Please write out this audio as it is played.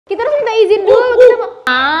Kita harus minta izin dulu. Kita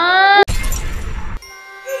mau.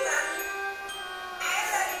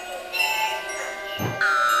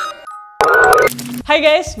 Hai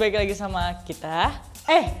guys, balik lagi sama kita.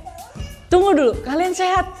 Tunggu dulu, kalian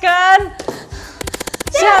sehat kan?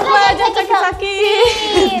 Sehat aja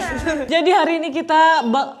sakit-sakit. Jadi hari ini kita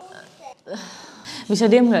bisa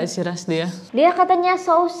diam nggak sih Ras dia? Dia katanya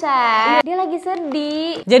so sad. Dia lagi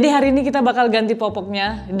sedih. Jadi hari ini kita bakal ganti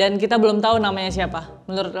popoknya dan kita belum tahu namanya siapa.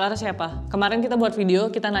 Menurut Lara siapa? Kemarin kita buat video,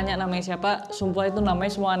 kita nanya namanya siapa. Sumpah itu namanya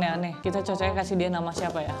semua aneh-aneh. Kita cocoknya kasih dia nama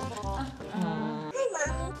siapa ya?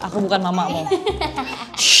 Aku bukan mamamu.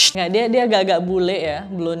 Nggak, dia agak-agak bule ya,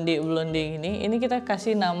 blonde gini. Ini kita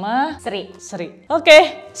kasih nama Sri.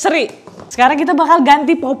 Oke, Sri. Sekarang kita bakal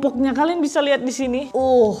ganti popoknya. Kalian bisa lihat di sini.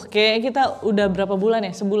 Kayak kita udah berapa bulan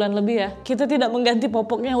ya? Sebulan lebih ya. Kita tidak mengganti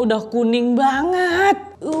popoknya, udah kuning banget.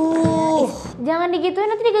 Jangan digituin,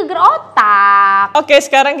 nanti digeger otak. Oke,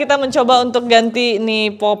 sekarang kita mencoba untuk ganti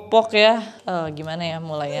nih popok ya. Gimana ya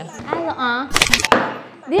mulainya? Halo,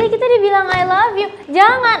 Dia kita dibilang I love you.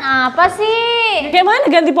 Jangan, apa sih? Kayak mana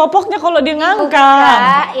ganti popoknya kalau dia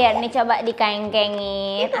ngangkat? Ya, ini coba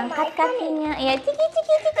dikengkengin. Angkat kakinya. Ya, ciki.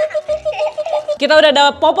 Kita udah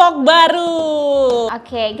dapat popok baru.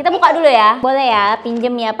 Oke, kita buka dulu ya. Boleh ya,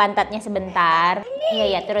 pinjem ya pantatnya sebentar.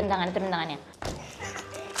 Iya, turun tangannya.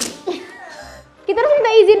 Kita harus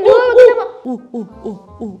minta izin dulu. Kita mau.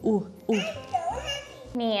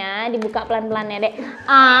 Nih ya, dibuka pelan-pelan ya, Dek.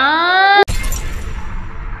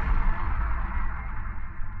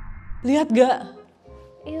 Lihat gak?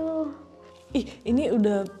 Yuh. Ini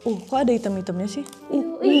udah, kok ada hitam-hitamnya sih?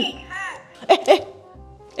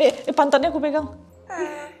 Pantatnya aku pegang.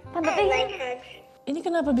 Pantatnya Ini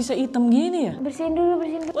kenapa bisa hitam gini ya? bersihin dulu.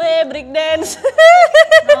 Weh, break dance.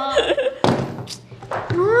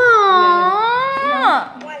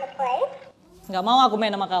 Nggak mau aku main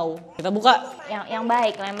sama kau. Kita buka. Yang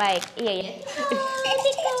baik. Iya.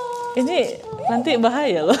 Ini nanti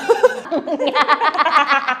bahaya loh.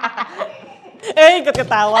 Ikut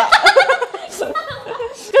ketawa.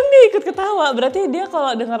 Kan dia ikut ketawa, berarti dia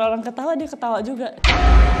kalau dengar orang ketawa, dia ketawa juga.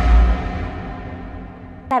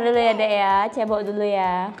 Ntar dulu ya, Dek ya, cebok dulu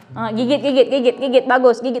ya. Gigit,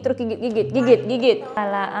 bagus. Gigit terus gigit.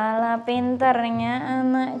 Ala pinternya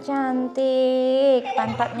anak cantik.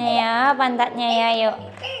 Pantatnya ya, yuk.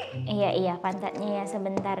 Iya, pantatnya ya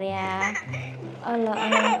sebentar ya. Allah.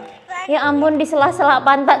 Ya ampun, di sela-sela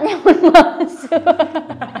pantatnya pun masuk.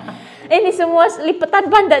 Ini semua lipetan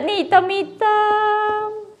pantat nih hitam-hitam.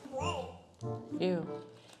 Iya.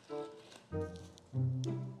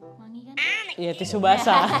 Wangi kan? Iya, tisu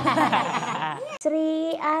basah.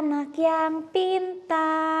 Sri anak yang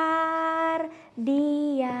pintar,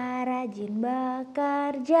 dia rajin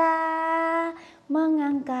bekerja,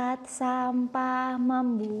 mengangkat sampah,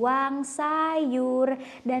 membuang sayur,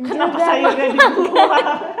 dan juga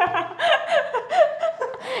dibuang?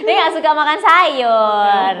 Dia nggak suka makan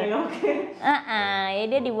sayur. Oke. Ya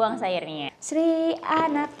dia dibuang sayurnya. Sri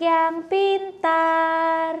anak yang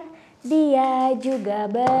pintar, dia juga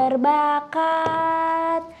berbakat,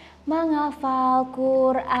 menghafal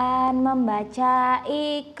Quran, membaca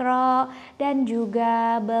Iqra, dan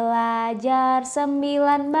juga belajar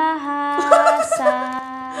 9 bahasa.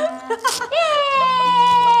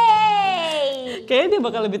 Yeay! Kayaknya dia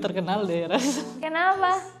bakal lebih terkenal deh, Ras.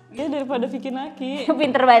 Kenapa? Ya daripada Vicky Naki.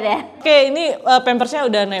 Pinter banget ya. Oke, ini pampersnya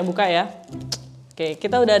udah naik buka ya. Oke,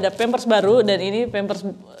 kita udah ada pampers baru dan ini pampers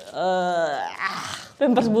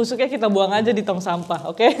busuknya kita buang aja di tong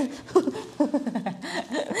sampah, oke?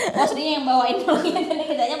 Maksudnya yang bawain dulu,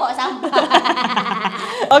 kita bawa sampah.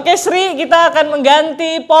 Oke Sri, kita akan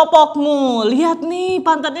mengganti popokmu. Lihat nih,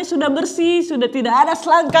 pantatnya sudah bersih, sudah tidak ada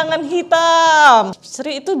selangkangan hitam.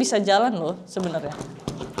 Sri itu bisa jalan loh sebenarnya.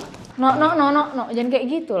 No, jangan kayak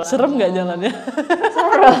gitu lah. Serem nggak jalannya?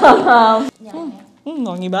 Serem.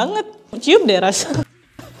 Wangi banget. Cium deh Ras.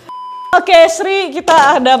 Oke Sri,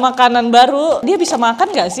 kita ada makanan baru. Dia bisa makan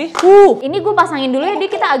nggak sih? Ini gue pasangin dulu ya, dia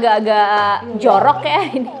kita agak-agak jorok ya.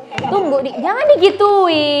 Tunggu, jangan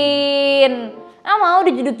digituin. Mau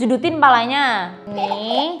dijedut-jedutin palanya.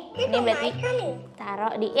 Ini berarti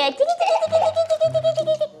taruh di. Ya, cik.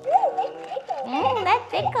 That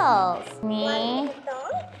tickles. Nih.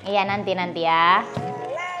 Iya nanti ya.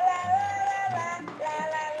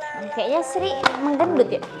 Kayaknya Sri menggendut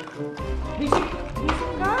ya. Bisik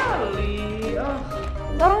sekali.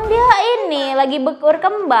 Orang dia ini lagi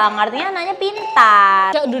berkembang, artinya anaknya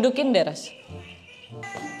pintar. Coba dudukin deh Ras.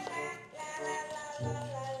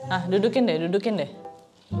 Dudukin deh.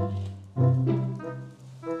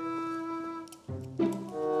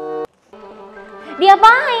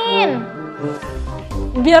 Diapain?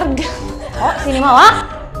 biar Oh, sini mau, ah?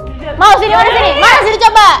 Mau sini, mana sini? Mana sini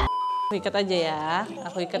coba? aku ikat aja ya.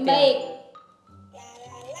 Aku ikat ya. Baik.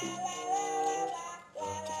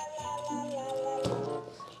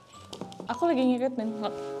 Aku lagi ngiketin.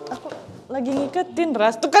 Aku lagi ngiketin,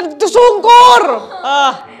 Ras. Tuh kan itu sungkur.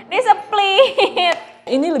 Ah. Dia split.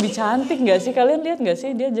 Ini lebih cantik nggak sih? Kalian lihat nggak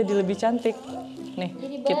sih? Dia jadi lebih cantik. Nih,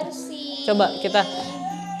 Jadi kita, bersih. coba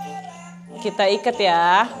kita ikat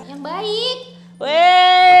ya. Yang baik.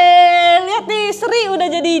 Weh, lihat nih, Sri udah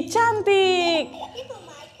jadi cantik.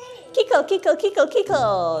 Kikel, kikel, kikel,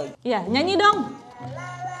 kikel. Ya, nyanyi dong.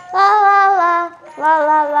 La la la la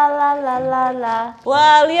la la la la la la.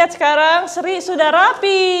 Wah, lihat sekarang Sri sudah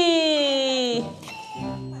rapi.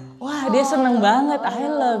 Wah, dia seneng banget. I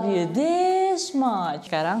love you this much.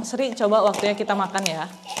 Sekarang Sri coba waktunya kita makan ya.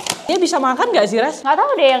 Dia bisa makan nggak sih, Res? Nggak tahu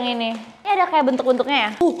deh yang ini. Ini ada kayak bentuk-bentuknya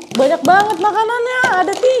ya? Banyak banget makanannya.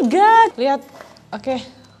 Ada 3. Lihat. Oke.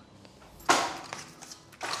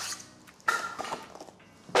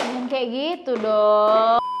 Jangan kayak gitu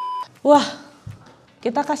dong. Wah,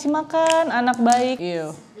 kita kasih makan anak baik.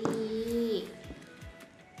 Iyo.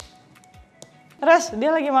 Res,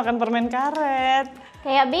 dia lagi makan permen karet.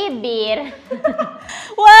 Kayak bibir.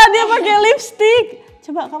 Wah, dia pakai lipstick.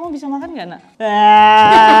 Coba kamu bisa makan nggak, Nak?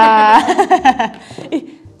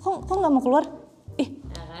 Ih, kok nggak mau keluar? Ih,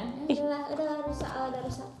 Udah rusak.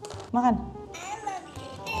 makan.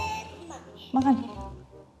 Makan.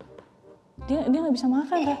 Dia nggak bisa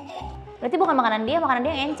makan, Ra. Berarti bukan makanan dia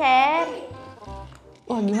yang encer.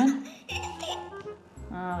 Wah, gimana?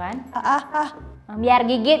 Nah, kan? Ah. Biar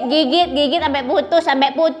gigit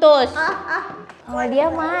sampai putus. Oh,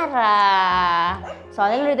 dia marah.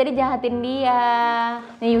 Soalnya lu dari tadi jahatin dia.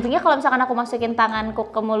 Nah, untungnya kalau misalkan aku masukin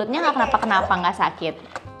tanganku ke mulutnya nggak kenapa-kenapa, nggak sakit.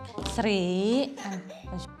 Sri.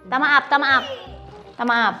 Maaf.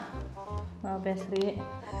 Maaf ya, Sri.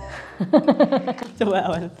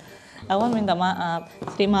 Coba Awan minta maaf.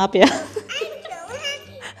 Sri, maaf ya.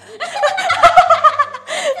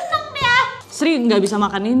 Sri nggak bisa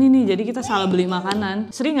makan ini nih, jadi kita salah beli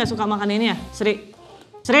makanan. Sri nggak suka makan ini ya, Sri?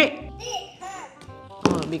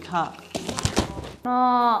 Oh, big hug.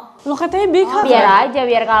 No. Lo katanya big hug. Biar aja,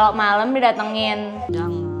 biar kalau malam didatengin.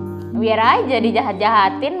 Jangan. Biar aja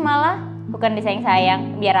dijahat-jahatin malah. Bukan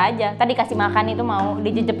disayang-sayang, biar aja. Tadi kasih makan itu mau,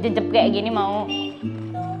 dijejep-jejep kayak gini mau.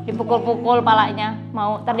 Dipukul-pukul palanya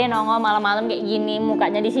mau. Ntar dia nongol malam-malam kayak gini,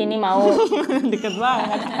 mukanya di sini mau. Deket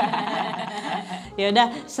banget. Ya udah,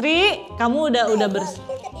 Sri, kamu udah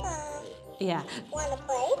Iya.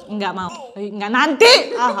 Enggak mau. Enggak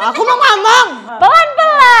nanti. Aku mau ngomong.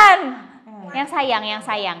 Pelan-pelan. Yang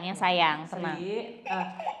sayang. Tenang.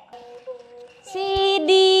 C,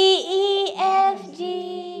 D, E, F, G.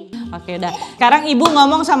 Oke, udah. Sekarang ibu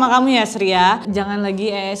ngomong sama kamu ya, Sri ya. Jangan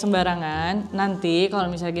lagi sembarangan. Nanti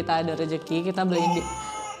kalau misalnya kita ada rezeki, kita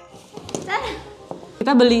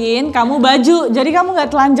beliin kamu baju. Jadi kamu nggak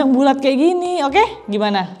telanjang bulat kayak gini, oke?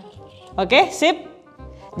 Gimana? Oke, sip.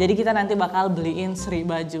 Jadi kita nanti bakal beliin Sri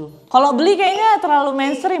baju. Kalau beli kayaknya terlalu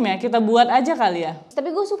mainstream ya, kita buat aja kali ya. Tapi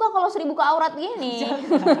gue suka kalau Sri buka aurat gini.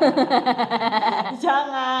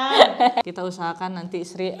 Jangan. Kita usahakan nanti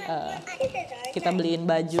Sri kita beliin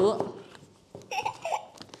baju.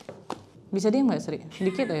 Bisa diam nggak, Sri?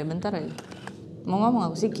 Dikit aja, bentar aja. Mau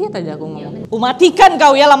ngomong aku sedikit aja aku ngomong. Matikan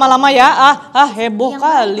kau ya lama-lama ya. Heboh yang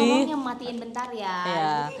kali. Yang matiin bentar ya.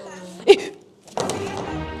 Ya. Gitu.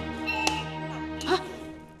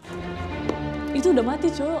 Itu udah mati,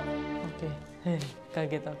 Cuk. Oke.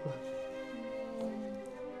 Kaget aku.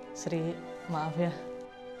 Sri, maaf ya.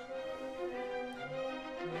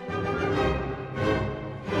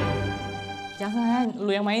 Jangan, lu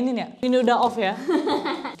yang mainin ya. Ini udah off ya.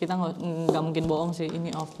 Kita nggak mungkin bohong sih. Ini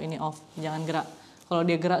off. Jangan gerak. Kalau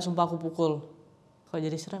dia gerak, sumpah aku pukul. Kok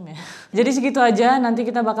jadi serem ya? Jadi segitu aja, nanti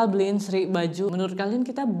kita bakal beliin Sri baju. Menurut kalian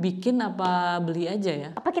kita bikin apa beli aja ya?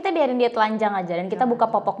 Apa kita biarin dia telanjang aja dan kita buka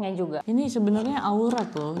popoknya juga? Ini sebenarnya aurat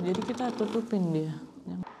loh, jadi kita tutupin dia.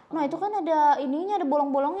 Nah itu kan ada ininya, ada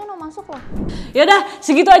bolong-bolongnya no masuk loh. Yaudah,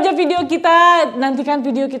 segitu aja video kita. Nantikan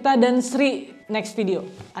video kita dan Sri next video.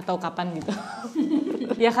 Atau kapan gitu.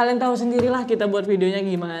 Ya kalian tahu sendirilah kita buat videonya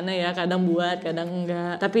gimana ya. Kadang buat, kadang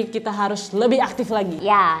enggak. Tapi kita harus lebih aktif lagi.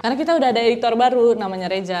 Ya. Karena kita udah ada editor baru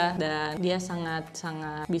namanya Reza. Dan dia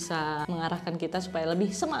sangat-sangat bisa mengarahkan kita supaya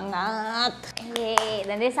lebih semangat.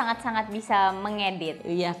 Dan dia sangat-sangat bisa mengedit.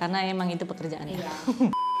 Iya, karena emang itu pekerjaannya. Iya.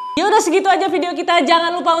 Ya udah segitu aja video kita.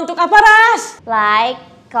 Jangan lupa untuk apa, Ras? Like,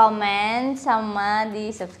 comment, sama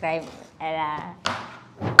di subscribe.